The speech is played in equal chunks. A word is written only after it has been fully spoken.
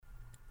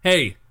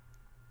Hey,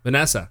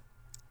 Vanessa.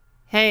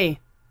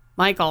 Hey,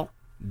 Michael.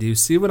 Do you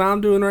see what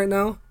I'm doing right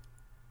now?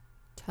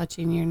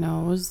 Touching your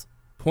nose.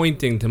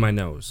 Pointing to my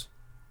nose.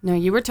 No,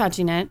 you were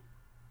touching it.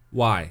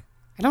 Why?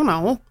 I don't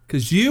know.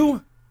 Because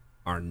you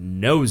are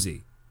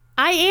nosy.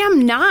 I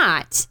am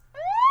not.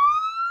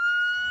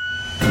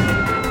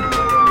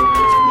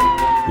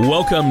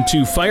 Welcome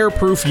to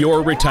Fireproof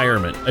Your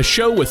Retirement, a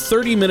show with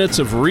 30 minutes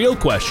of real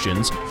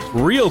questions,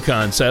 real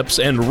concepts,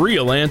 and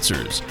real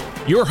answers.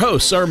 Your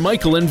hosts are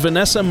Michael and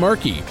Vanessa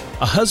Markey,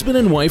 a husband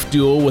and wife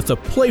duo with a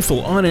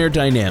playful on-air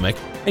dynamic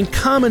and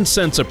common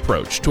sense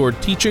approach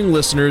toward teaching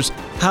listeners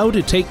how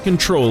to take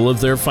control of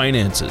their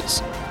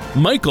finances.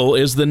 Michael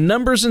is the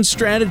numbers and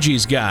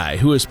strategies guy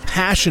who is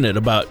passionate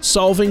about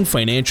solving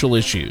financial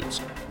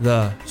issues.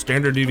 The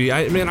standard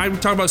deviation. I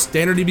talk about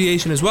standard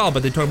deviation as well,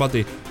 but they talk about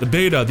the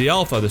beta, the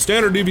alpha, the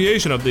standard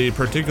deviation of the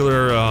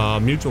particular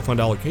mutual fund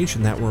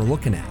allocation that we're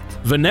looking at.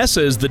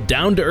 Vanessa is the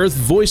down-to-earth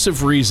voice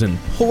of reason,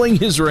 pulling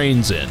his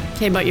reins in.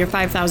 Okay, but your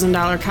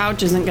 $5,000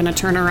 couch isn't going to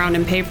turn around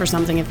and pay for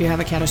something if you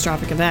have a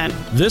catastrophic event.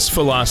 This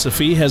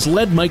philosophy has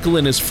led Michael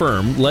and his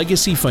firm,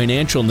 Legacy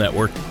Financial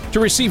Network, to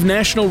receive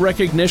national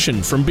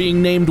recognition from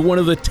being named one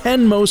of the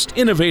 10 most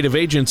innovative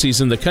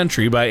agencies in the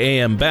country by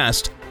AM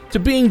Best, to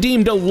being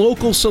deemed a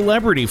local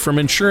celebrity from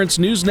Insurance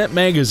Newsnet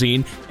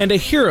magazine and a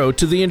hero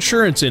to the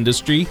insurance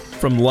industry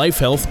from Life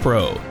Health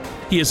Pro.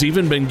 He has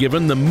even been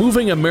given the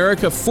Moving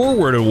America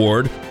Forward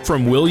Award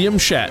from William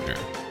Shatner.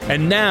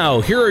 And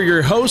now, here are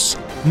your hosts,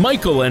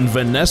 Michael and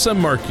Vanessa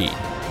Markey.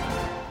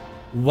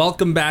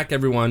 Welcome back,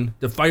 everyone,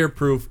 to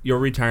Fireproof Your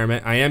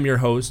Retirement. I am your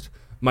host,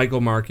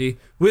 Michael Markey.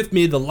 With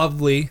me, the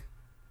lovely,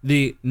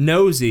 the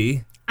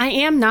nosy... I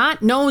am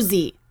not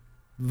nosy.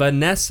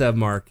 Vanessa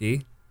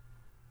Markey.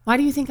 Why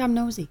do you think I'm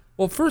nosy?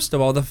 Well, first of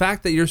all, the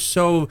fact that you're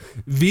so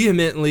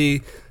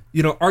vehemently,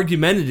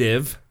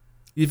 argumentative,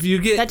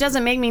 That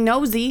doesn't make me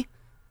nosy.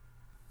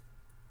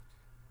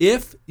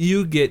 If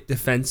you get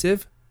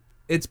defensive,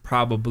 it's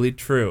probably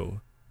true.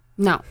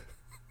 No.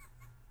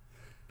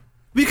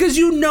 Because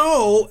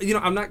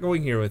I'm not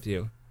going here with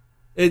you.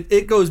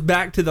 It goes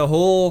back to the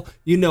whole,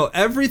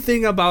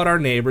 everything about our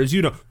neighbors.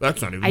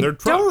 That's not even their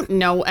truck. I don't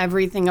know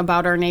everything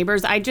about our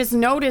neighbors. I just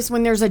notice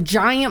when there's a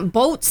giant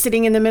boat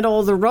sitting in the middle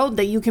of the road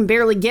that you can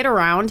barely get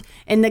around,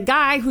 and the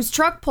guy whose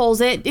truck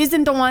pulls it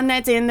isn't the one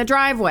that's in the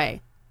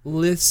driveway.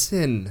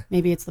 Listen.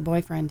 Maybe it's the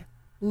boyfriend.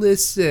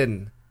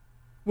 Listen.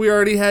 We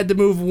already had to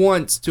move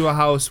once to a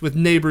house with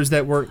neighbors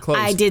that weren't close.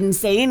 I didn't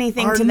say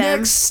anything to them. Our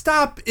next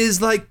stop is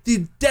like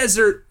the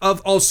desert of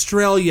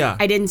Australia.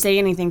 I didn't say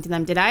anything to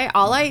them, did I?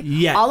 All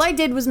I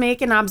did was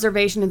make an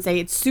observation and say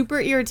it's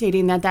super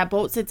irritating that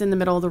boat sits in the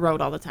middle of the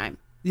road all the time.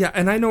 Yeah,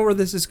 and I know where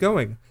this is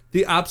going.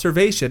 The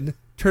observation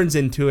turns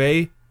into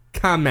a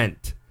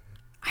comment.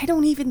 I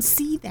don't even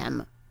see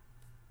them.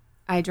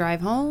 I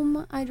drive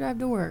home, I drive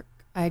to work.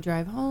 I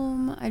drive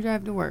home, I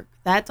drive to work.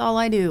 That's all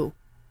I do.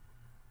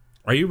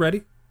 Are you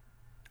ready?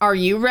 Are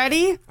you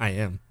ready? I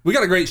am. We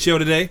got a great show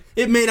today.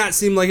 It may not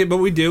seem like it, but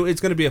we do. It's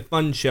going to be a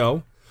fun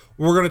show.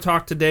 We're going to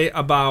talk today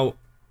about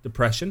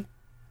depression,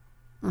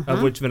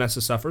 of which Vanessa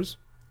suffers.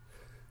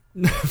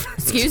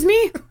 Excuse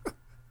me?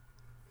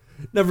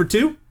 Number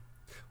 2,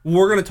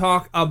 we're going to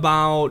talk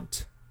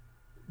about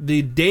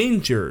the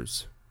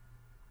dangers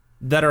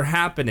that are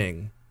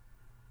happening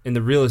in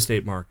the real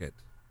estate market.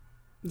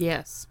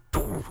 Yes.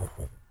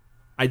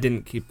 I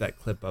didn't keep that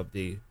clip of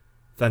the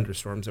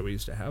thunderstorms that we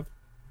used to have.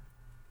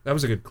 That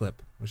was a good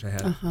clip. Wish I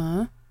had.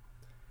 Uh-huh.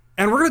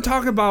 And we're going to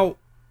talk about,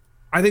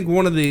 I think,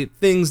 one of the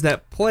things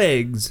that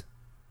plagues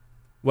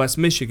West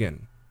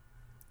Michigan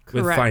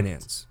with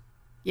finance.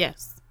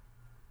 Yes.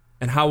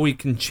 And how we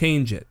can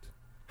change it.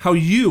 How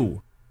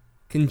you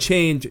can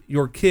change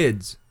your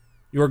kids,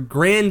 your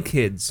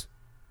grandkids'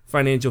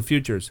 financial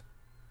futures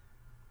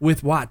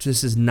with, watch,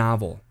 this is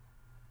novel,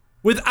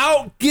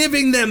 without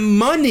giving them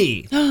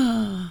money.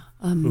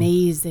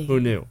 Amazing.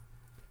 Who knew?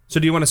 So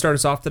do you want to start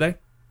us off today?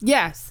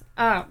 Yes.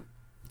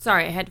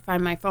 Sorry, I had to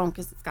find my phone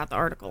because it's got the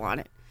article on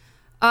it.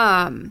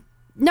 No,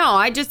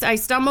 I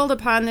stumbled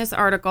upon this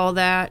article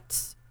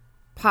that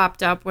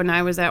popped up when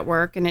I was at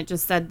work, and it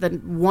just said the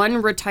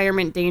one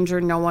retirement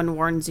danger no one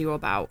warns you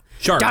about.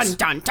 Sharks.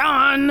 Dun, dun,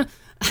 dun.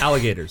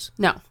 Alligators.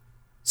 No.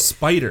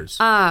 Spiders.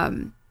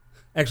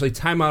 Actually,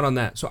 time out on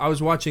that. So I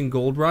was watching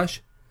Gold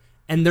Rush,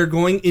 and they're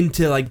going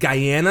into like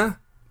Guyana.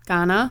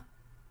 Ghana.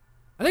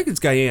 I think it's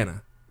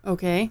Guyana.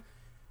 Okay.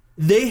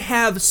 They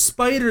have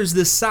spiders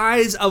the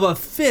size of a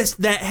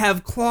fist that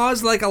have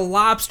claws like a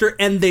lobster,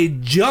 and they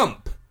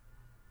jump.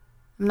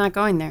 I'm not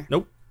going there.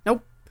 Nope.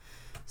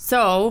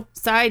 So,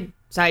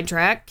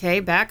 sidetrack. Okay,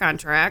 back on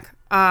track.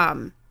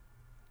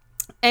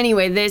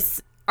 Anyway,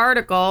 this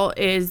article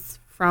is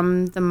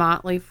from The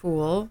Motley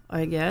Fool,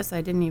 I guess.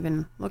 I didn't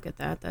even look at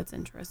that. That's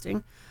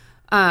interesting.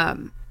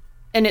 And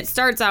it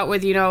starts out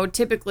with,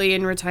 typically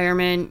in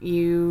retirement,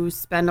 you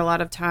spend a lot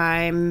of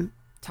time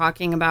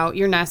talking about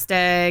your nest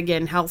egg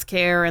and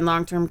healthcare and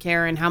long-term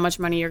care and how much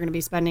money you're going to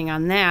be spending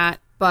on that.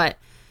 But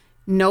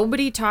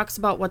nobody talks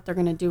about what they're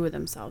going to do with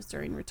themselves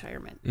during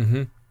retirement.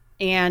 Mm-hmm.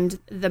 And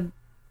the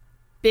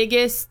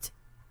biggest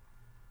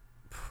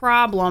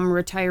problem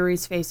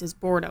retirees face is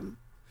boredom.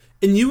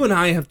 And you and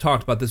I have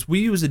talked about this. We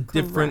use a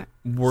different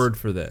word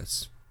for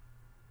this.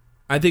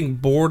 I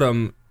think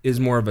boredom is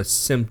more of a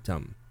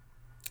symptom.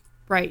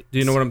 Right. Do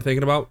you know what I'm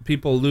thinking about?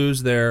 People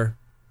lose their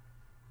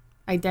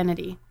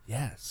identity.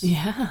 Yes.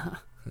 Yeah.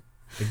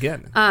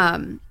 Again.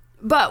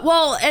 But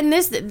well, and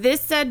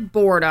this said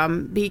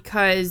boredom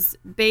because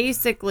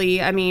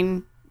basically, I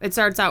mean, it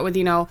starts out with,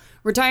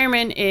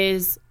 retirement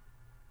is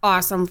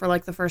awesome for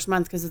like the first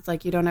month because it's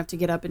like you don't have to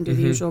get up and do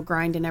the usual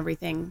grind and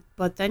everything.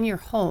 But then you're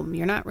home.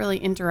 You're not really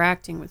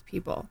interacting with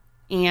people.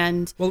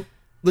 And well,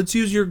 let's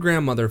use your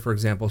grandmother, for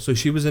example. So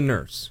she was a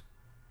nurse.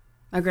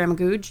 My grandma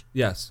Googe?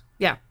 Yes.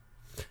 Yeah.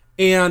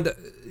 And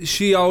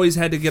she always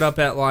had to get up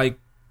at like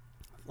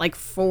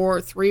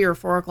 3 or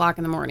 4 o'clock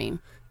in the morning.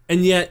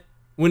 And yet,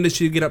 when does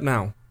she get up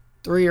now?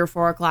 3 or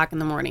 4 o'clock in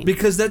the morning.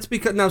 Because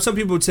now some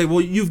people would say,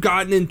 well, you've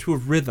gotten into a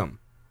rhythm.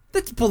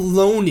 That's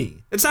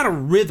baloney. It's not a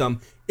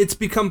rhythm. It's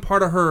become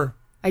part of her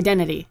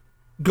identity.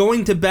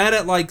 Going to bed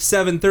at like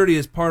 7:30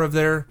 is part of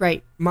their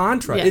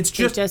mantra. Yeah, it's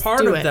just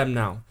part of them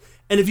now.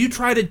 And if you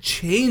try to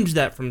change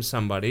that from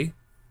somebody,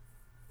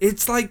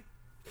 it's like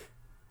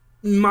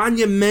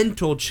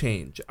monumental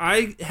change.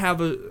 I've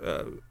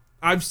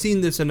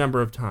seen this a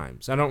number of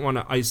times. I don't want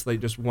to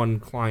isolate just one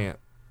client.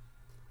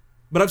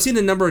 But I've seen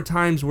a number of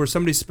times where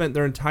somebody spent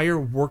their entire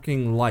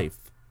working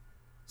life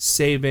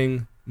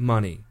saving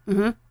money,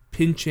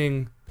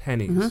 pinching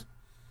pennies,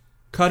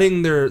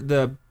 cutting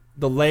the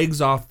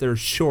legs off their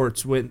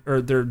shorts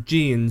or their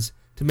jeans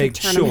to make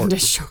turn them into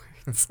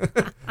shorts.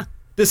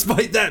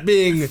 Despite that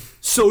being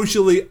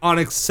socially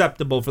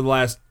unacceptable for the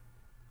last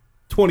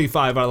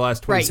 25 out of the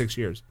last 26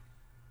 years.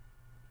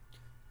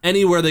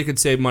 Anywhere they could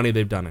save money,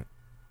 they've done it.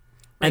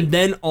 Right. And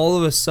then all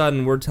of a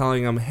sudden, we're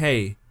telling them,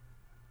 hey,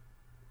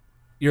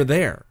 you're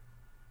there.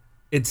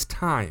 It's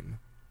time.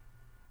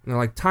 And they're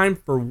like, time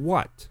for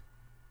what?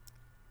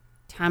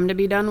 Time to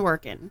be done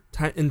working.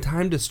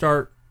 Time to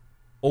start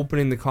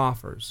opening the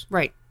coffers.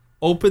 Right.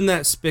 Open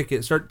that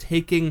spigot. Start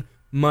taking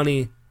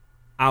money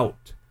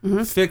out.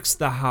 Fix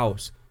the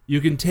house. You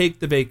can take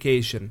the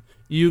vacation.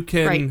 You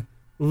can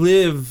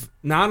live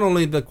not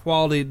only the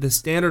quality, the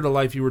standard of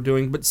life you were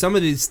doing, but some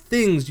of these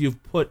things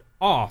you've put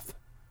off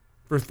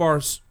for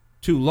far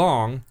too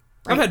long.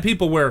 Right. I've had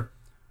people where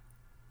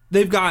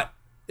they've got,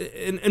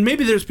 and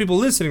maybe there's people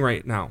listening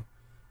right now.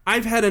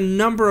 I've had a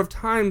number of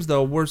times,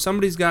 though, where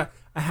somebody's got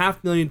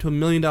 $500,000 to $1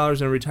 million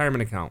in a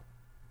retirement account,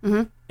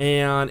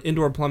 and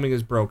indoor plumbing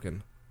is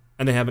broken,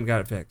 and they haven't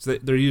got it fixed.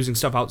 They're using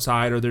stuff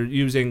outside, or they're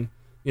using,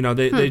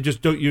 they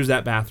just don't use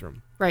that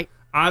bathroom. Right.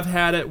 I've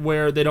had it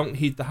where they don't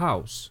heat the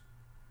house.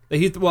 They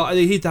heat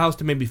the house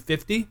to maybe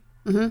 50,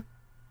 and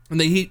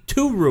they heat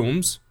 2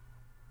 rooms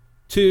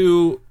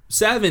to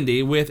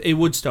 70 with a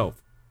wood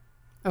stove.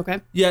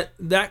 Okay. Yet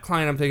that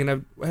client I'm thinking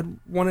of had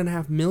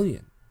 $1.5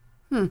 million.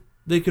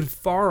 They could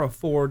far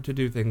afford to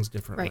do things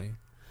differently.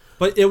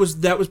 Right.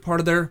 But that was part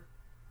of their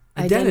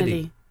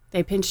identity.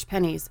 They pinched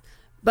pennies.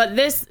 But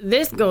this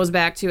goes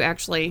back to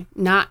actually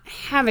not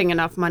having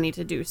enough money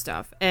to do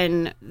stuff.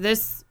 And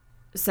this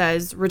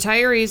says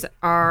retirees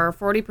are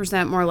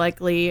 40% more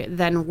likely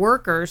than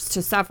workers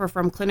to suffer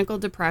from clinical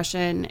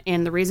depression,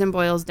 and the reason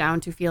boils down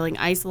to feeling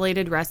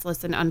isolated,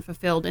 restless, and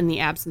unfulfilled in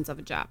the absence of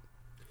a job.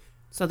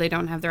 So they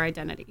don't have their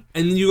identity.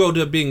 And you go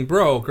to being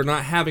broke or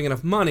not having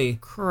enough money.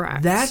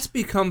 Correct. That's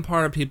become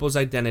part of people's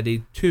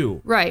identity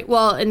too. Right.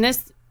 Well, and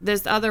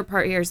this other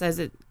part here says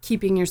it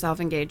keeping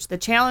yourself engaged. The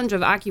challenge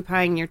of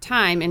occupying your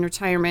time in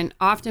retirement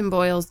often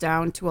boils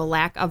down to a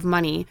lack of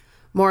money,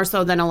 more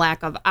so than a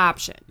lack of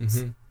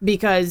options.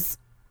 Because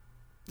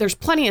there's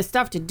plenty of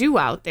stuff to do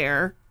out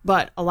there,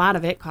 but a lot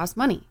of it costs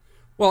money.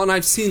 Well, and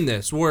I've seen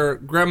this where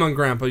grandma and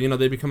grandpa,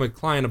 they become a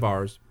client of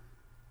ours.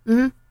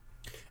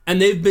 And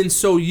they've been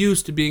so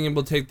used to being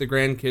able to take the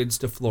grandkids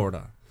to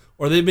Florida,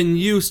 or they've been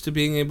used to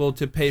being able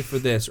to pay for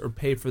this or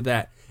pay for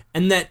that.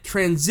 And that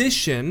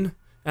transition,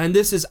 and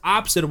this is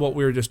opposite of what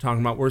we were just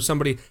talking about, where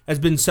somebody has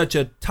been such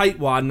a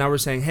tightwad, and now we're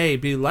saying, hey,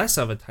 be less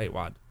of a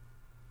tightwad.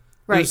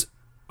 Right. There's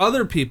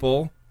other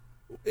people,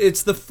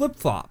 it's the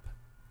flip-flop.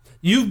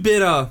 You've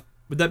been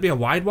would that be a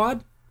wide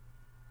wad?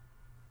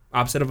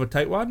 Opposite of a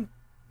tightwad?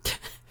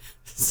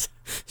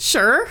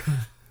 Sure.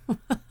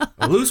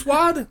 A loose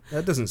wad?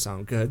 That doesn't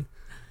sound good.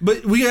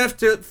 But we have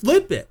to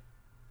flip it.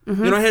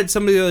 I had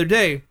somebody the other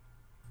day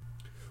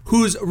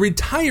who's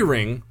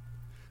retiring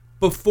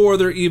before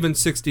they're even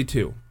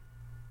 62.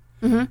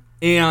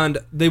 And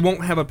they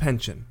won't have a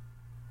pension.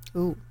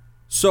 Ooh.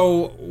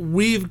 So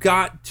we've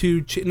got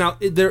to now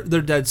they're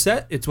dead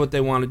set. It's what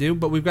they want to do,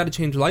 but we've got to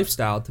change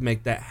lifestyle to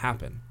make that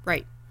happen.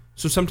 Right.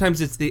 So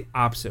sometimes it's the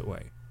opposite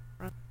way.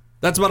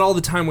 That's about all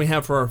the time we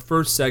have for our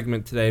first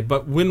segment today.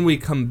 But when we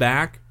come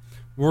back,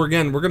 we're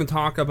going to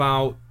talk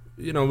about,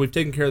 we've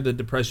taken care of the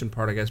depression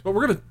part, I guess, but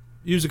we're going to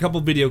use a couple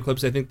video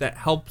clips. I think that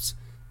helps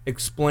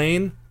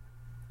explain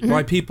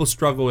why people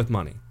struggle with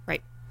money.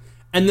 Right.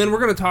 And then we're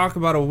going to talk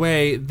about a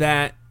way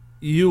that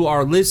you,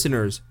 our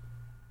listeners,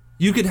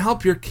 you can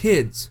help your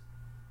kids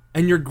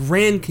and your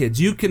grandkids.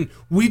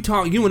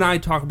 You and I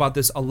talk about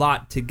this a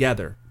lot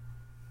together.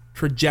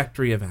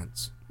 Trajectory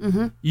events.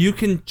 Mm-hmm. You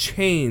can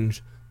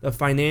change the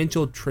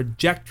financial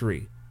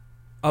trajectory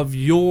of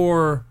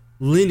your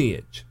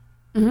lineage.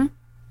 Mm-hmm.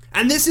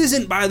 And this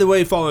isn't, by the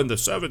way, following the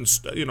 7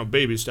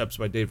 baby steps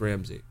by Dave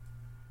Ramsey.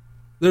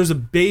 There's a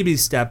baby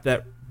step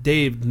that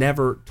Dave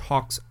never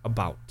talks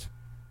about.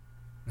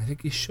 I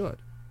think he should.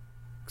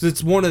 Because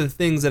it's one of the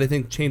things that I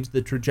think changed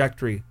the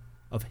trajectory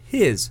of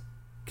his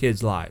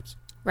kids' lives.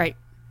 Right.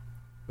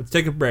 Let's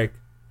take a break,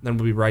 then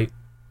we'll be right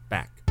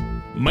back.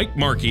 Mike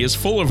Markey is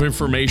full of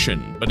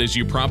information, but as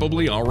you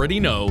probably already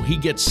know, he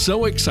gets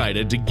so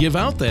excited to give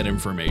out that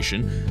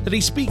information that he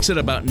speaks at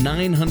about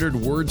 900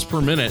 words per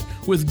minute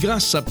with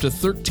gusts up to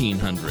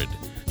 1,300.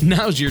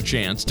 Now's your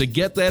chance to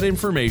get that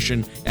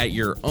information at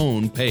your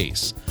own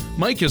pace.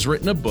 Mike has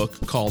written a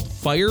book called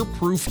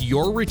Fireproof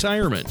Your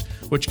Retirement,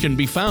 which can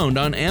be found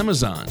on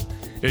Amazon.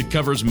 It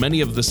covers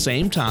many of the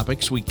same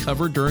topics we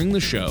covered during the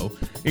show,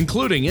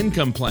 including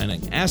income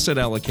planning, asset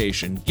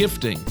allocation,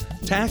 gifting,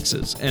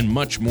 taxes, and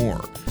much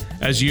more.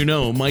 As you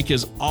know, Mike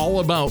is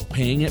all about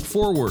paying it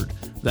forward.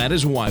 That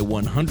is why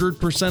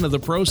 100% of the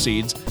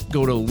proceeds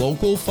go to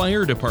local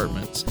fire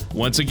departments.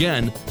 Once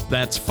again,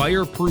 that's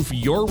Fireproof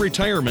Your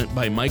Retirement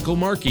by Michael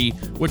Markey,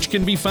 which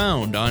can be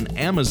found on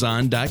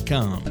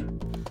Amazon.com.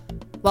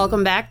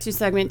 Welcome back to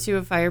segment 2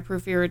 of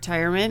Fireproof Your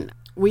Retirement.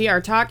 We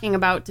are talking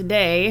about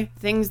today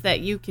things that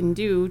you can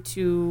do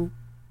to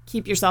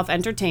keep yourself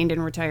entertained in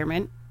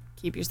retirement,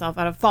 keep yourself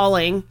out of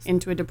falling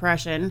into a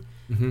depression.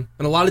 Mm-hmm.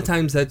 And a lot of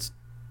times that's,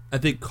 I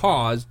think,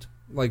 caused,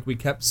 like we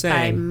kept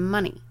saying, by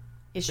money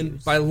issues.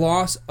 And by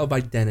loss of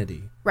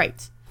identity.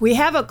 Right. We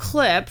have a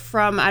clip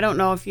from, I don't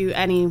know if you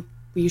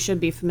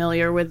should be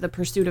familiar with The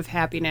Pursuit of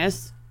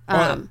Happiness.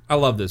 I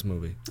love this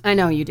movie. I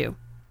know you do.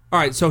 All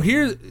right, so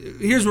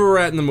here's where we're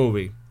at in the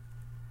movie.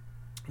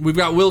 We've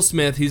got Will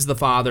Smith. He's the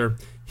father.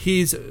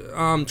 He's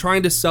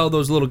trying to sell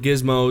those little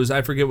gizmos.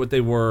 I forget what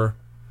they were.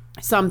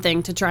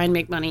 Something to try and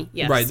make money.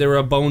 Yes. Right. They were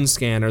a bone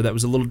scanner that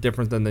was a little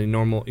different than the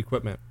normal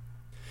equipment.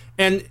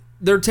 And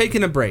they're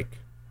taking a break.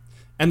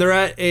 And they're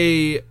at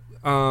a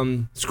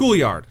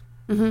schoolyard.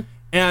 Mm-hmm.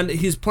 And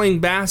he's playing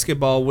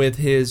basketball with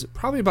his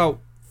probably about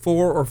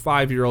 4 or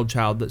 5-year-old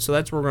child. So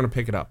that's where we're going to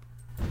pick it up.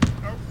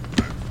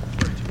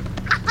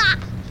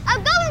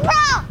 I'm going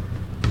pro!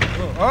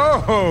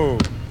 Oh,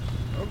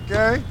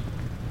 okay.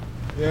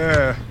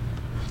 Yeah,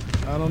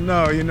 I don't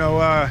know.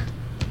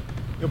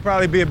 You'll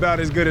probably be about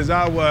as good as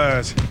I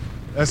was.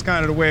 That's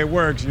kind of the way it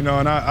works, and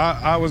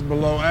I was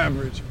below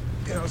average.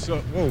 So,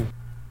 whoa.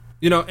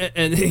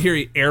 And here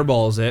he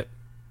airballs it.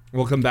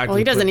 We'll come back to Well,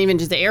 he doesn't even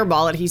just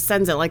airball it. He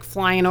sends it like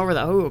flying over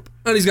the hoop.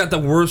 And he's got the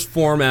worst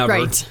form ever.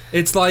 Right.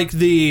 It's like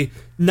the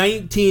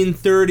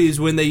 1930s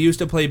when they used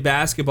to play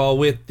basketball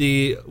with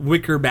the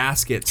wicker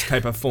baskets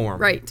type of form.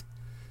 Right.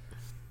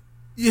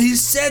 He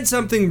said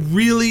something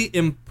really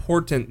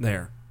important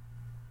there.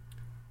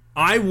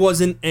 I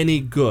wasn't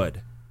any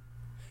good.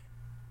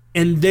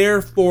 And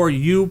therefore,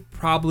 you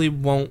probably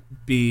won't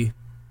be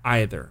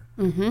either.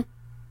 Mm-hmm.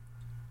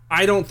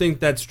 I don't think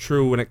that's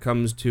true when it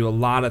comes to a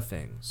lot of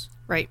things.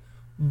 Right.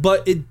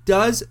 But it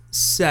does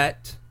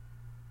set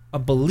a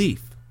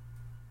belief.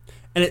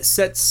 And it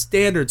sets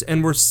standards.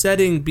 And we're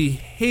setting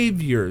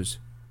behaviors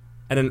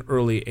at an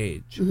early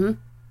age. Mm-hmm.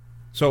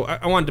 So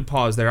I wanted to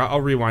pause there.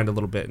 I'll rewind a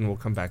little bit and we'll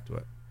come back to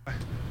it.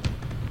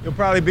 You'll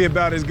probably be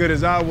about as good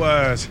as I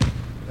was.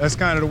 That's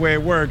kind of the way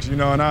it works,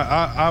 and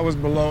I was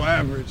below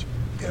average.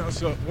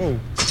 So, whoa.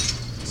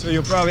 So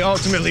you'll probably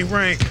ultimately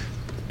rank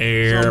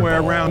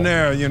somewhere around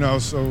there,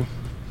 so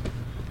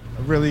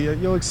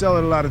you'll excel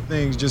at a lot of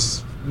things,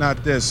 just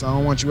not this. I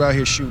don't want you out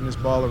here shooting this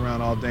ball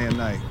around all day and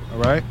night, all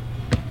right?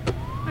 All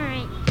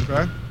right.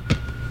 Okay?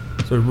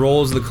 So he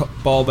rolls the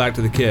ball back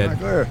to the kid. All right,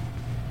 go ahead.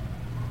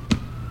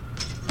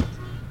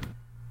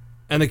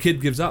 And the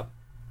kid gives up.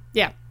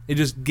 Yeah. He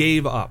just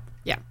gave up.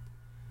 Yeah.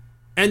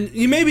 And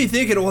you may be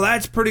thinking, well,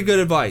 that's pretty good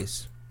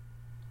advice.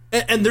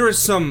 And there is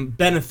some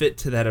benefit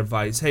to that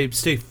advice. Hey,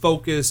 stay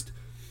focused.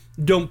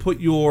 Don't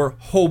put your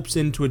hopes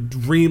into a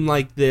dream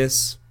like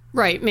this.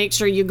 Right. Make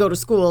sure you go to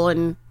school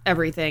and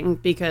everything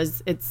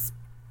because it's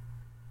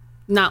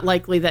not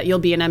likely that you'll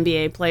be an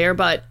NBA player,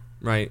 but...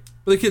 Right.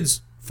 But the kid's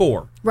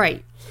 4.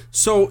 Right.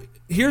 So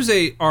here's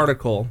a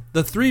article,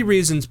 The 3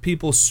 Reasons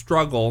People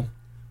Struggle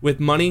with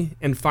Money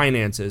and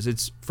Finances.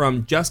 It's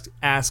from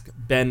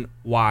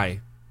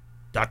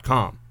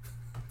justaskbenwhy.com.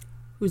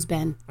 Who's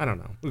Ben? I don't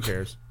know. Who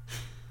cares?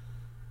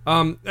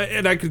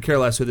 And I could care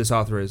less who this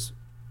author is.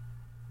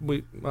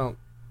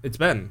 It's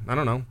Ben. I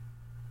don't know.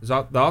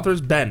 The author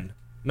is Ben.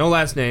 No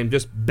last name,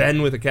 just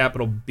Ben with a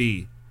capital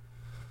B.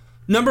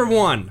 Number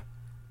 1,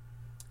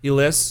 he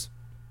lists,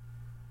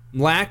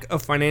 lack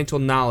of financial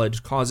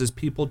knowledge causes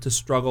people to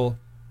struggle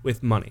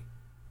with money.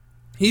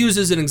 He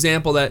uses an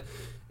example that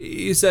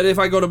he said, if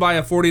I go to buy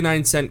a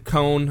 49-cent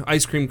cone,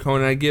 ice cream cone,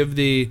 and I give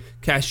the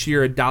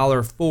cashier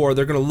 $1.04,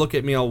 they're going to look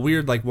at me all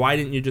weird, like, why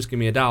didn't you just give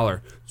me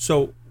 $1?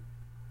 So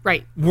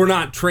right. We're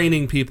not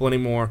training people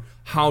anymore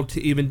how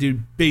to even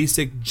do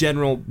basic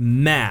general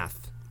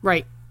math.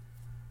 Right.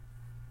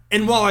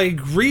 And while I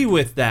agree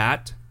with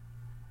that,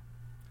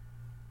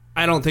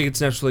 I don't think it's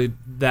necessarily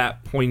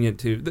that poignant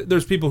too.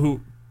 There's people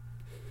who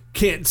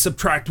can't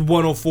subtract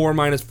 104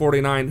 minus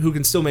 49 who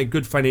can still make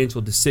good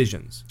financial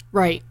decisions.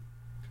 Right.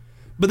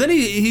 But then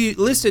he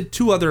listed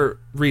 2 other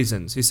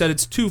reasons. He said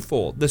it's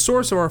twofold. The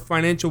source of our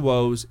financial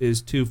woes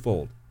is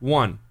twofold.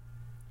 1,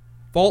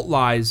 fault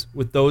lies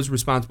with those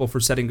responsible for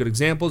setting good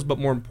examples, but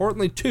more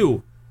importantly,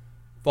 2,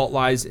 fault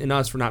lies in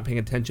us for not paying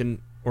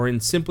attention or in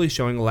simply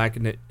showing a lack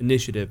of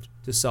initiative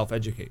to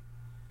self-educate.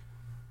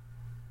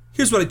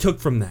 Here's what I took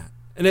from that.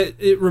 And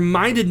it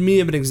reminded me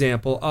of an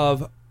example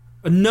of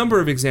a number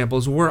of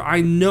examples where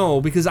I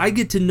know, because I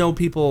get to know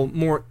people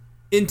more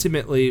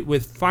intimately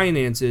with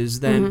finances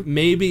than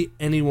maybe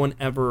anyone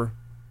ever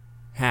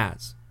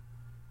has.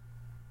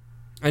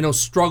 I know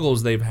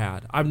struggles they've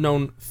had. I've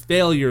known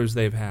failures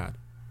they've had.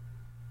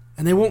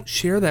 And they won't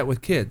share that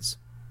with kids.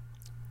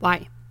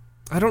 Why?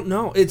 I don't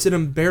know. It's an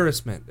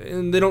embarrassment.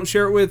 And they don't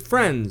share it with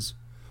friends.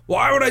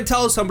 Why would I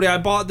tell somebody I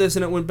bought this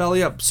and it went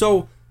belly up?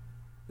 So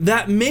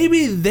that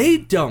maybe they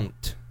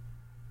don't.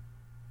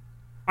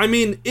 I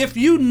mean, if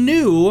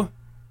you're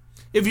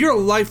a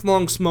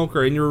lifelong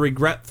smoker and you're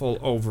regretful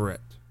over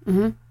it,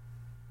 and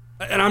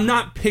I'm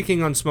not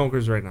picking on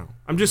smokers right now.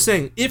 I'm just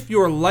saying, if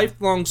you're a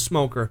lifelong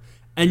smoker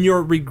and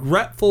you're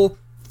regretful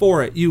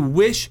for it, you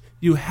wish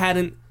you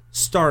hadn't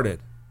started.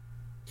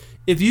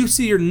 If you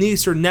see your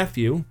niece or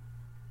nephew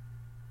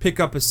pick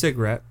up a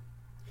cigarette,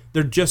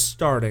 they're just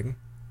starting.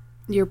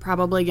 You're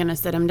probably going to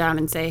sit them down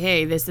and say,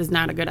 hey, this is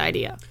not a good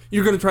idea.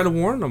 You're going to try to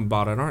warn them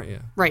about it, aren't you?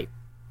 Right.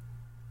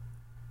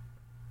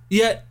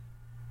 Yet,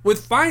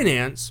 with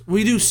finance,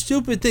 we do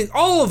stupid things.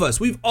 All of us,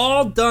 we've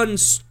all done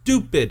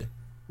stupid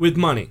with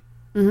money.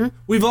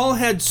 We've all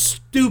had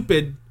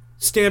stupid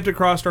stamped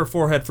across our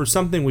forehead for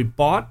something we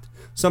bought,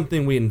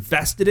 something we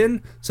invested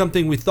in,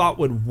 something we thought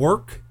would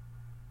work.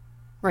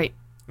 Right.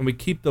 And we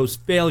keep those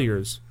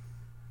failures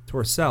to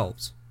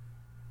ourselves.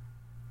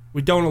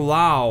 We don't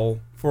allow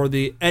for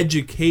the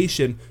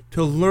education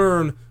to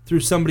learn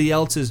through somebody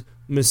else's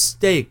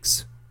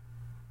mistakes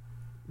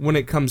when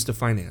it comes to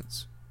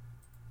finance.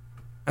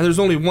 And there's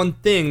only one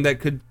thing that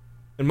could,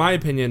 in my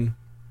opinion,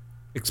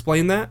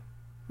 explain that.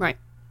 Right.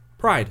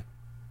 Pride.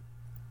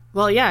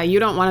 Well, yeah, you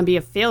don't want to be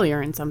a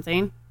failure in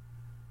something.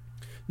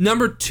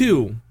 Number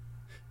 2,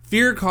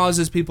 fear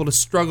causes people to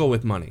struggle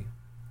with money.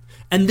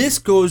 And this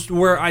goes to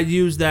where I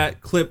use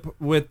that clip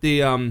with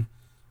the,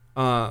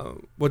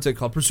 what's it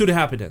called? Pursuit of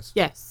Happiness.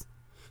 Yes.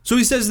 So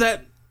he says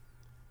that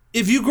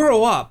if you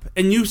grow up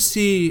and you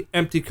see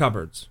empty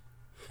cupboards,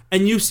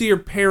 and you see your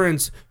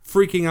parents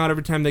freaking out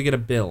every time they get a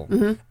bill,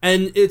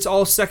 and it's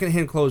all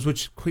secondhand clothes,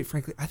 which, quite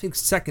frankly, I think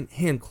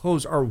secondhand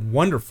clothes are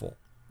wonderful.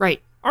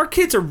 Right. Our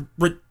kids are,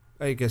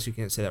 I guess you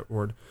can't say that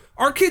word.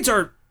 Our kids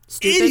are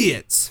Stupid.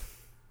 idiots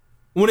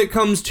when it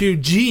comes to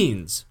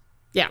jeans.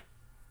 Yeah.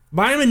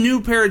 Buy them a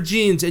new pair of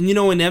jeans, and you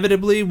know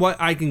inevitably what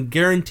I can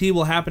guarantee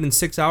will happen in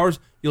 6 hours?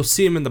 You'll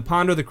see them in the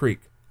pond or the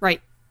creek.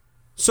 Right.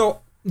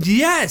 So,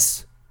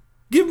 yes,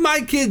 give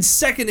my kids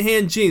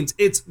secondhand jeans.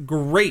 It's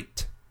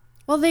great.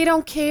 Well, they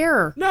don't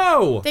care.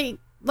 No.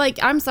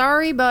 I'm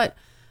sorry, but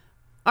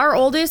our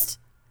oldest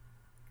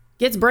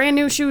gets brand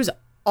new shoes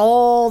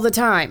all the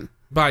time.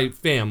 By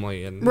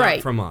family and Right.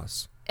 not from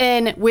us.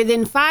 And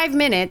within 5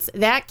 minutes,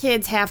 that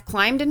kid's half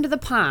climbed into the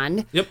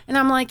pond. Yep. And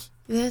I'm like,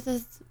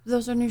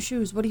 those are new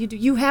shoes. What do?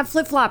 You have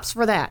flip-flops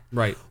for that.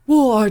 Right.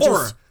 Well,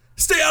 Or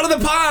stay out of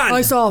the pond.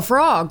 I saw a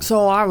frog,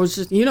 so I was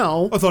just,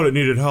 I thought it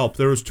needed help.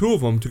 There was 2 of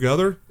them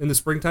together in the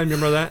springtime. You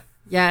remember that?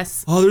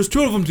 Yes. Oh, there's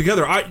 2 of them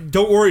together.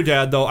 Don't worry,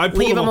 Dad. Though I pulled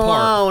Leave them them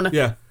apart. alone.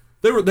 Yeah,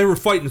 they were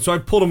fighting, so I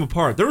pulled them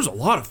apart. There was a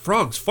lot of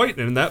frogs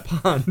fighting in that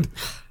pond.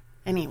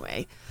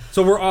 Anyway.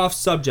 So we're off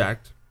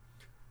subject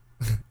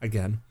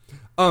again.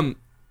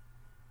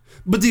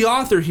 But the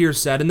author here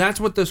said, and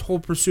that's what this whole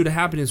pursuit of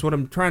happiness, what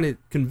I'm trying to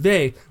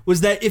convey, was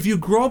that if you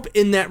grow up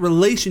in that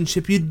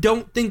relationship, you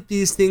don't think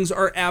these things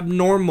are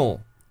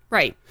abnormal.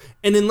 Right.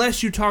 And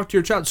unless you talk to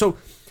your child. So,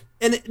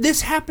 and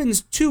this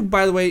happens too,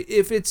 by the way,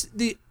 if it's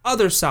the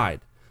other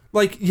side.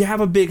 Like you have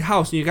a big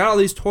house and you got all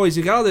these toys,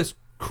 you got all this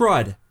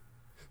crud.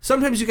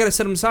 Sometimes you got to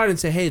set them aside and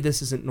say, hey,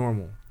 this isn't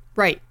normal.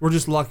 Right. We're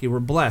just lucky. We're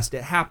blessed.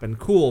 It happened.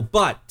 Cool.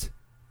 But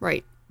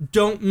Right.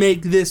 don't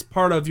make this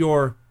part of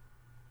your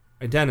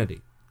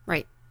identity.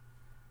 Right.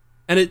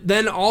 And it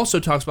then also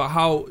talks about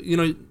how,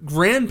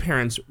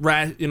 grandparents,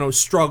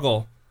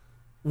 struggle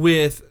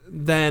with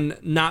then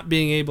not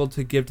being able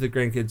to give to the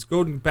grandkids.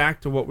 Going back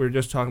to what we were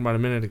just talking about a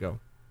minute ago.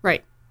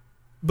 Right.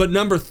 But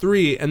number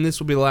 3, and this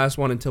will be the last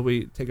one until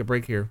we take a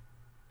break here.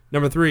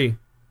 Number 3,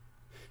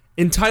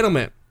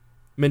 entitlement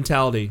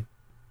mentality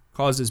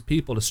causes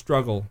people to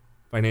struggle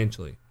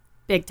financially.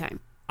 Big time.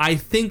 I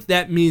think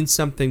that means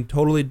something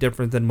totally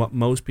different than what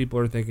most people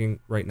are thinking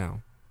right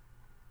now.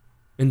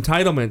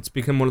 Entitlements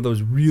become one of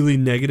those really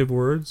negative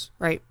words.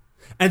 Right.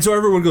 And so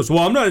everyone goes, well,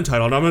 I'm not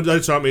entitled.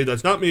 That's not me.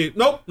 That's not me.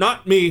 Nope,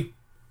 not me.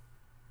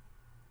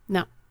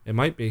 No. It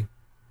might be.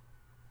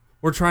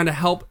 We're trying to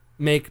help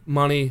make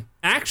money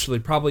actually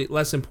probably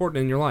less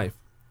important in your life.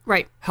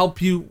 Right.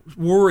 Help you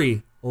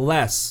worry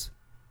less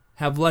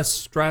have less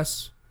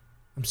stress.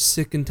 I'm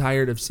sick and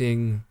tired of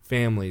seeing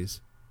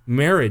families,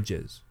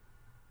 marriages,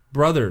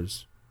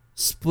 brothers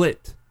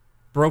split,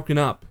 broken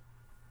up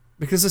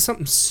because of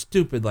something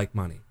stupid like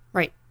money.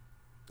 Right.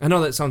 I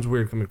know that sounds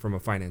weird coming from a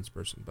finance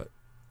person, but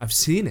I've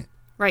seen it.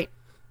 Right.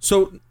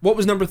 So what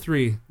was number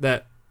 3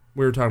 that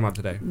we were talking about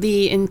today?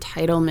 The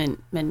entitlement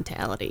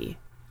mentality.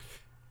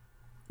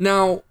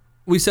 Now,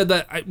 we said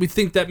that we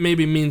think that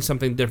maybe means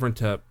something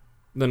different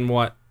than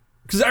what?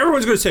 Because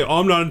everyone's going to say, oh,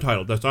 I'm not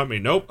entitled. That's not me.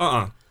 Nope.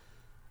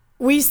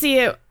 We see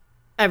it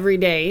every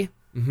day.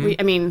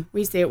 Mm-hmm.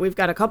 We see it. We've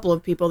got a couple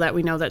of people that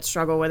we know that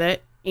struggle with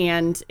it.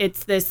 And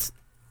it's this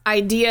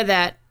idea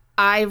that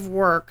I've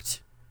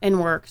worked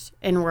and worked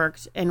and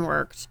worked and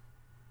worked,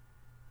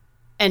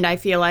 and I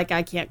feel like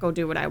I can't go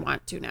do what I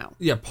want to now.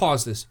 Yeah,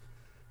 pause this.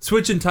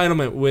 Switch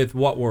entitlement with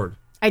what word?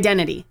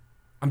 Identity.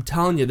 I'm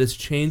telling you, this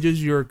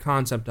changes your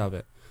concept of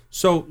it.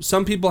 So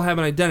some people have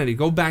an identity.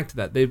 Go back to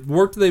that. They've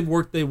worked.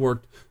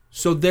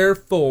 So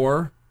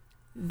therefore,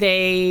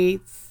 they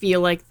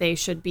feel like they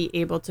should be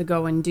able to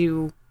go and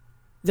do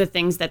the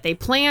things that they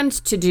planned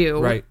to do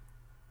right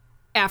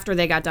after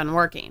they got done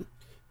working.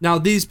 Now,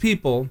 these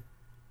people,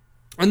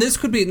 and this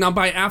could be, now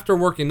by after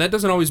working, that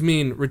doesn't always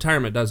mean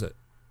retirement, does it?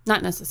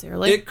 Not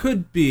necessarily. It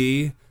could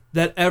be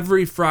that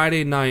every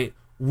Friday night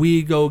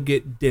we go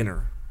get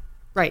dinner.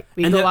 Right.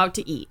 We go out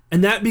to eat.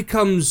 And that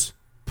becomes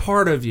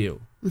part of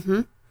you.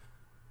 Mm-hmm.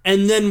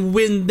 And then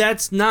when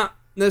that's not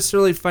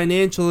necessarily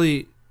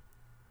financially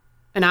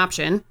an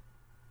option,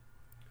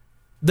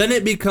 then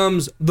it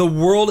becomes the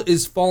world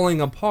is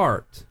falling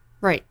apart.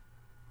 Right.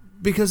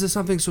 Because of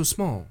something so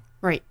small.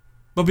 Right.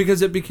 But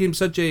because it became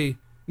such a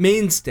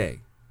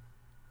mainstay.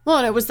 Well,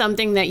 and it was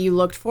something that you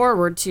looked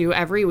forward to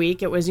every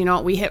week. It was,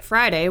 we hit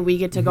Friday, we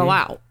get to go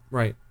out.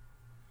 Right.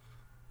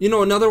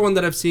 Another one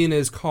that I've seen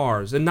is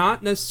cars. And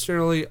not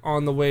necessarily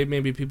on the way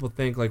maybe people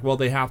think like, well,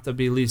 they have to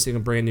be leasing a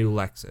brand new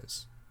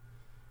Lexus.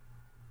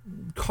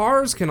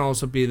 Cars can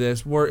also be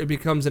this, where it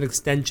becomes an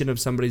extension of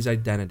somebody's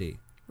identity.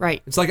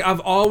 Right. It's like, I've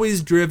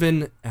always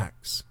driven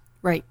X.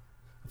 Right.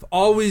 I've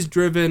always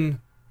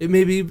driven, it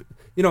may be,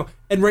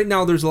 and right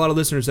now there's a lot of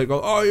listeners that go,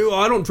 oh,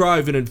 I don't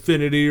drive an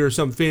Infiniti or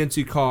some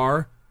fancy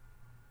car.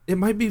 It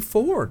might be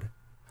Ford.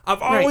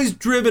 I've always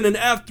driven an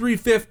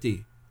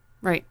F-350.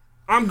 Right.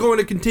 I'm going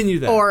to continue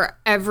that. Or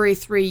every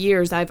 3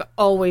 years, I've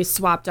always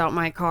swapped out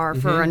my car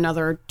for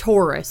another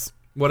Taurus.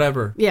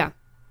 Whatever. Yeah.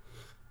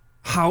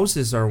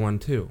 Houses are one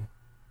too.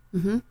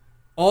 Mm-hmm.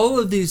 All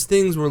of these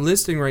things we're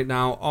listing right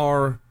now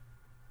are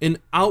an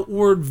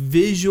outward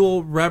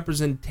visual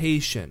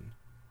representation.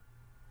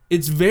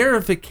 It's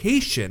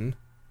verification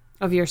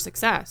of your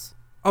success,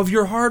 of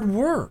your hard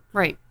work.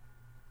 Right.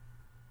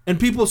 And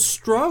people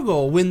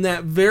struggle when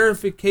that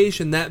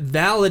verification, that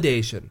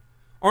validation.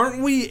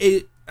 Aren't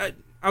we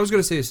I was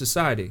going to say a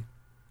society.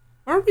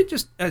 Aren't we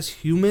just as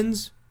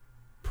humans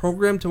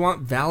programmed to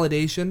want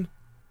validation?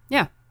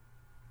 Yeah.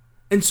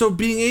 And so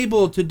being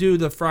able to do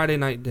the Friday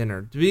night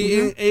dinner, to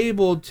be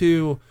able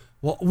to,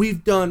 well,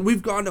 we've gone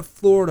to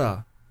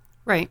Florida.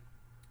 Right.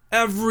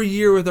 Every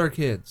year with our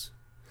kids.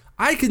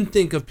 I can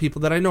think of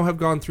people that I know have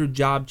gone through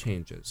job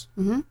changes.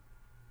 Mm-hmm.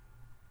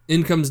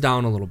 Income's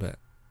down a little bit.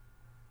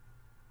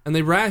 And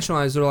they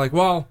rationalize, they're like,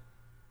 well,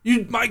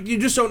 Mike, you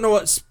just don't know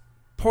what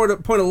point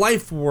of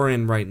life we're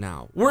in right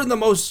now. We're in the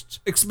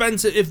most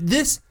expensive. If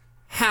this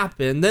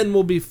happened, then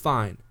we'll be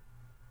fine.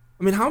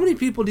 I mean, how many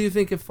people do you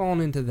think have fallen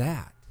into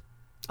that?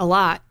 A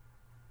lot.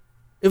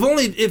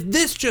 If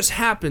this just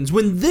happens,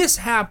 when this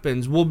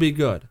happens, we'll be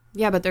good.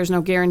 Yeah, but there's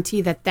no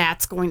guarantee that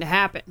that's going to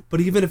happen.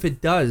 But even if it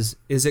does,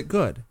 is it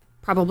good?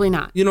 Probably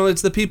not.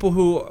 It's the people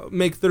who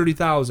make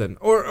 $30,000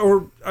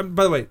 or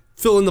by the way,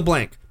 fill in the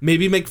blank.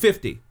 Maybe make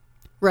 50.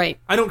 Right.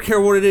 I don't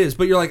care what it is,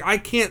 but you're like, I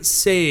can't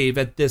save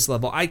at this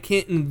level. I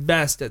can't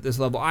invest at this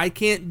level. I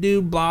can't do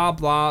blah,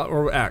 blah,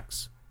 or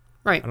X.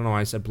 Right. I don't know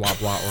why I said blah,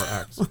 blah, or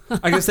X.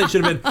 I guess that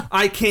should have been,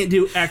 I can't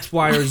do X,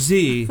 Y, or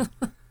Z.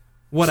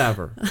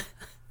 Whatever.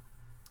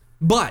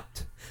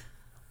 But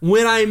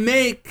when I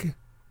make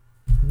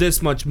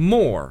this much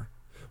more,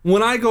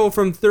 when I go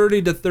from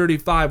 30 to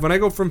 35, when I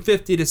go from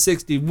 50 to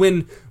 60,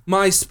 when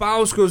my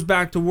spouse goes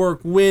back to work,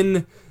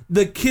 when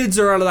the kids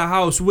are out of the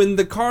house, when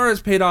the car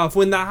is paid off,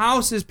 when the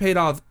house is paid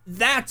off,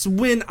 that's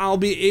when I'll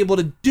be able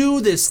to do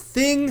this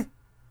thing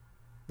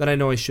that I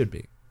know I should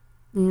be.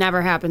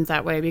 Never happens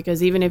that way,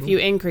 because even if you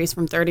increase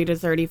from 30 to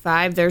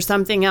 35, there's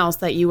something else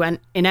that you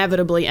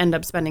inevitably end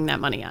up spending that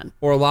money on.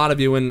 Or a lot of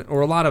you,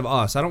 or a lot of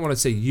us. I don't want to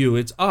say you,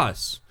 it's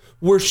us.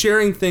 We're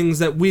sharing things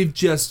that we've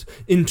just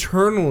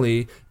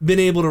internally been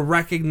able to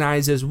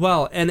recognize as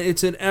well. And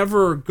it's an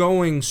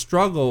ever-going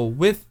struggle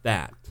with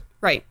that.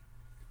 Right.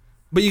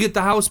 But you get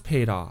the house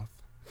paid off.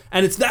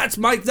 And that's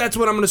when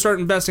I'm going to start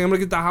investing. I'm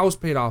going to get the house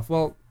paid off.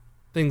 Well,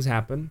 things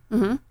happen.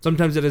 Mm-hmm.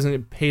 Sometimes it doesn't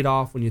get paid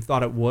off when you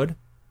thought it would.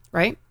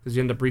 Right. Because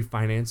you end up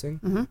refinancing.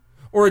 Mm-hmm.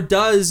 Or it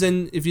does,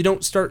 and if you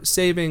don't start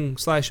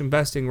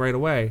saving/investing right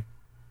away,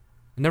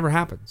 it never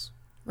happens.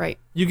 Right.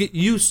 You get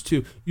used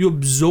to, you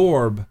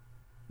absorb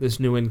this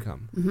new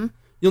income. Mm-hmm.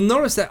 You'll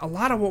notice that a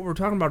lot of what we're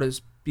talking about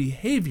is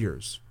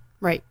behaviors.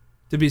 Right.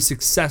 to be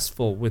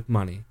successful with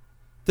money.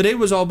 Today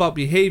was all about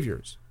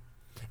behaviors.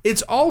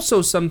 It's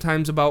also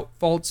sometimes about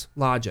false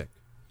logic.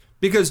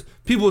 Because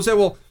people will say,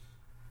 well,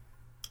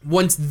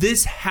 once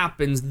this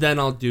happens, then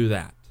I'll do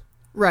that.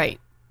 Right.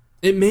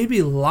 It may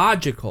be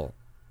logical.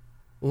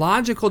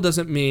 Logical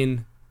doesn't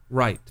mean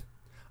right.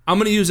 I'm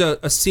going to use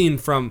a scene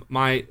from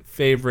my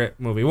favorite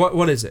movie.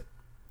 What is it?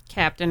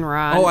 Captain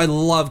Ron. Oh, I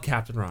love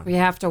Captain Ron. We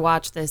have to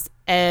watch this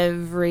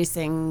every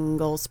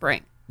single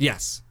spring.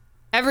 Yes.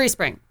 Every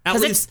spring. At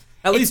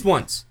least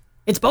once.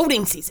 It's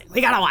boating season. We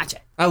got to watch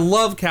it. I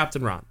love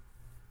Captain Ron.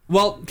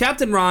 Well,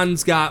 Captain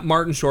Ron's got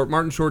Martin Short.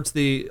 Martin Short's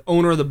the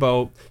owner of the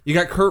boat. You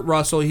got Kurt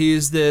Russell.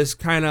 He's this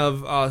kind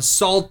of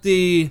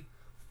salty,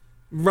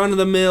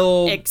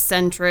 run-of-the-mill...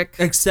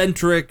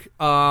 Eccentric,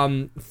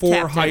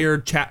 for-hire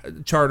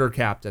charter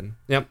captain.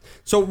 Yep.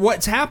 So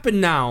what's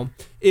happened now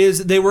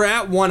is they were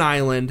at one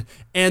island,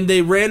 and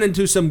they ran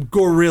into some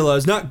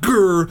gorillas. Not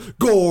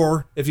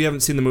gore. If you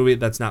haven't seen the movie,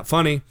 that's not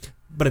funny.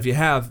 But if you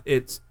have,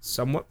 it's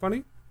somewhat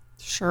funny.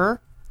 Sure.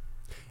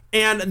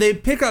 And they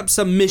pick up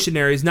some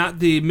missionaries, not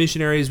the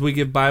missionaries we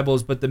give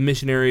Bibles, but the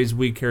missionaries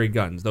we carry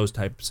guns, those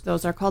types.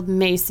 Those are called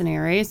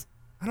mercenaries.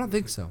 I don't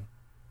think so.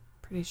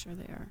 Pretty sure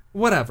they are.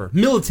 Whatever.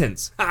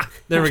 Militants.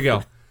 There we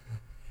go.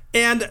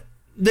 And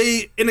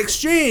they, in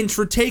exchange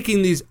for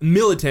taking these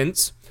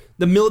militants,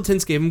 the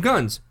militants gave him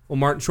guns. Well,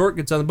 Martin Short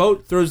gets on the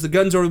boat, throws the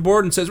guns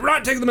overboard, and says, "We're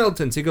not taking the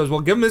militants." He goes, "Well,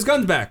 give him his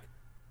guns back."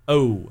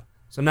 Oh.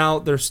 So now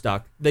they're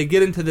stuck. They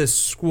get into this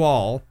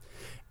squall,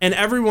 and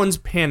everyone's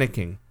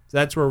panicking. So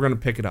that's where we're going to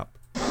pick it up.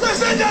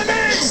 Listen to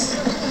me!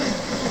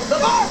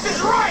 The boss is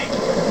right!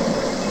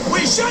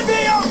 We should be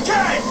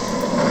okay!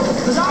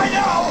 Because I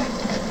know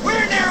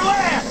we're near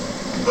land!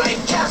 Blink,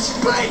 Caps,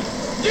 blink!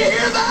 Do you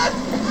hear that?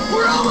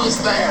 We're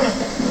almost there!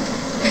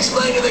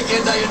 Explain to the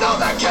kids how you know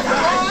that, Captain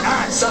Ron. All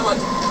right,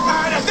 someone. All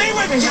right, now stay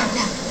with me.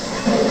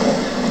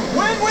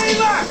 When we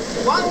left,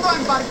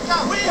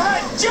 we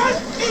had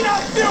just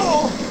enough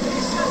fuel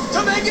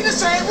to make it to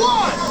San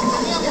Juan!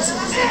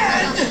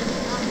 And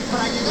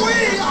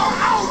we are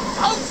out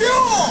of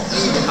fuel!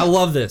 I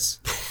love this.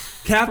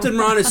 Captain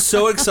Ron is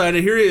so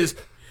excited. Here he is,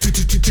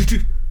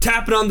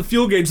 tapping on the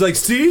fuel gauge like,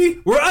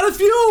 see? We're out of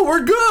fuel.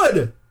 We're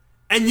good.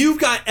 And you've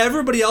got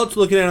everybody else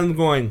looking at him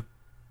going,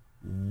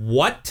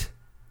 what?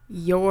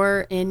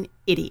 You're an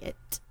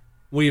idiot.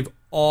 We've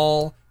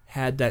all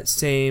had that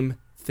same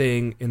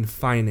thing in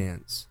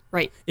finance.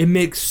 Right. It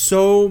makes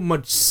so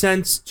much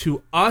sense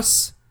to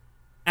us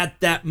at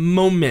that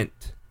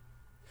moment.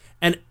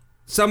 And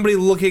somebody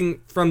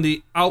looking from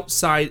the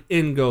outside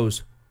in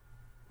goes,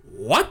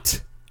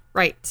 what?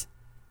 Right.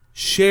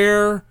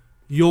 Share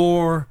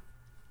your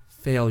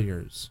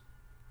failures.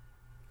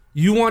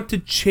 You want to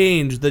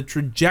change the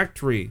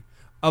trajectory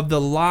of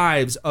the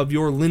lives of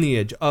your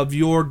lineage, of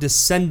your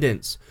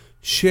descendants.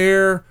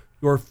 Share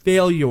your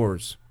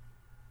failures.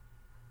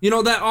 You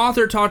know, that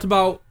author talked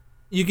about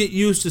you get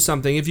used to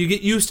something. If you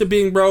get used to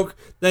being broke,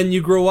 then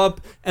you grow up,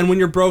 and when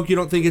you're broke, you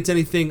don't think it's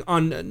anything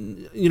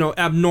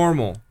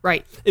abnormal.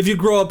 Right. If you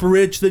grow up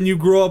rich, then you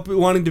grow up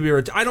wanting to be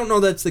rich. I don't know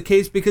that's the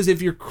case, because if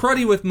you're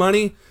cruddy with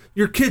money,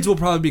 your kids will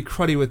probably be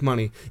cruddy with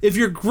money. If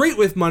you're great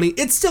with money,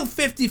 it's still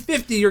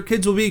 50-50. Your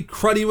kids will be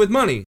cruddy with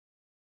money.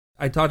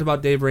 I talked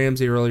about Dave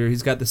Ramsey earlier.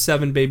 He's got the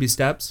 7 baby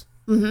steps.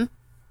 Mm-hmm.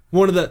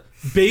 One of the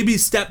baby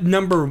step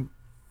number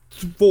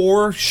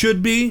 4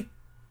 should be,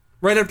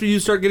 right after you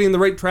start getting the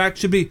right track,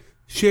 should be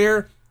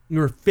share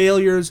your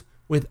failures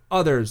with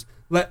others.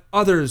 Let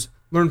others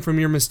learn from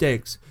your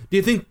mistakes. Do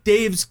you think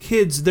Dave's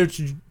kids, their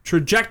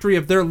trajectory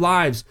of their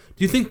lives,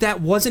 do you think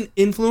that wasn't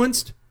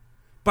influenced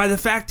by the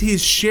fact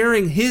he's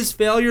sharing his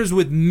failures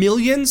with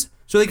millions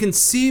so they can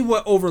see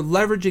what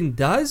over-leveraging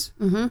does?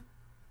 Mm-hmm.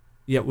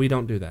 Yet we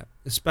don't do that,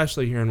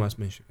 especially here in West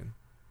Michigan.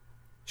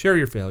 Share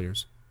your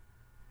failures.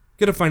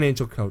 Get a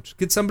financial coach.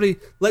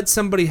 Let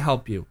somebody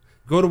help you.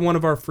 Go to one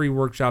of our free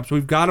workshops.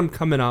 We've got them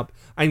coming up.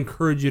 I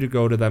encourage you to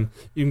go to them.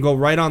 You can go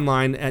right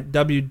online at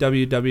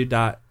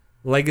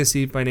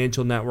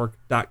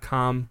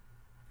www.legacyfinancialnetwork.com.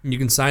 You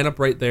can sign up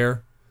right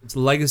there. It's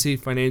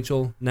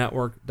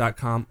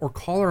legacyfinancialnetwork.com, or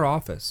call our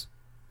office,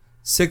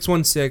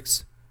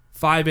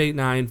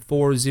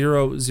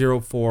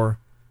 616-589-4004.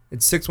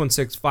 It's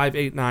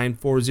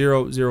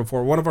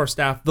 616-589-4004. One of our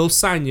staff, they'll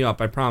sign you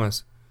up, I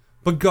promise.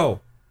 But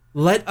go.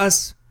 Let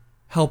us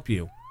help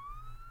you.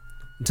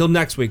 Until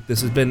next week,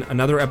 this has been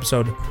another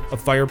episode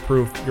of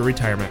Fireproof Your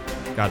Retirement.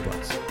 God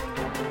bless.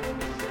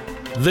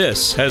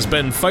 This has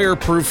been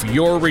Fireproof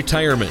Your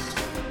Retirement.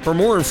 For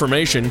more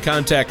information,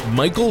 contact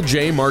Michael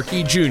J.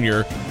 Markey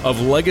Jr.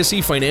 of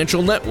Legacy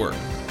Financial Network.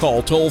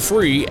 Call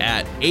toll-free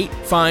at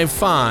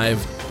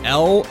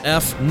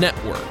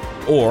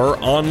 855-LF-NETWORK or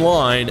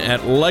online at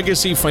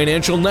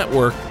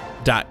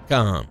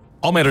legacyfinancialnetwork.com.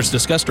 All matters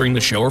discussed during the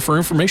show are for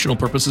informational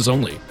purposes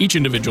only. Each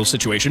individual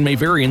situation may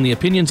vary, and the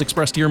opinions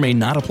expressed here may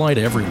not apply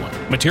to everyone.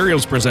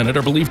 Materials presented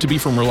are believed to be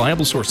from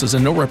reliable sources,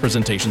 and no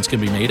representations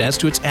can be made as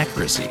to its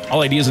accuracy.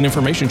 All ideas and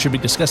information should be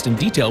discussed in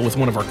detail with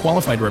one of our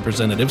qualified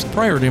representatives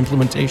prior to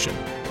implementation.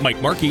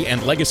 Mike Markey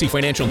and Legacy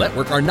Financial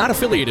Network are not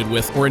affiliated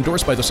with or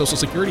endorsed by the Social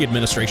Security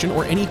Administration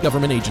or any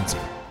government agency.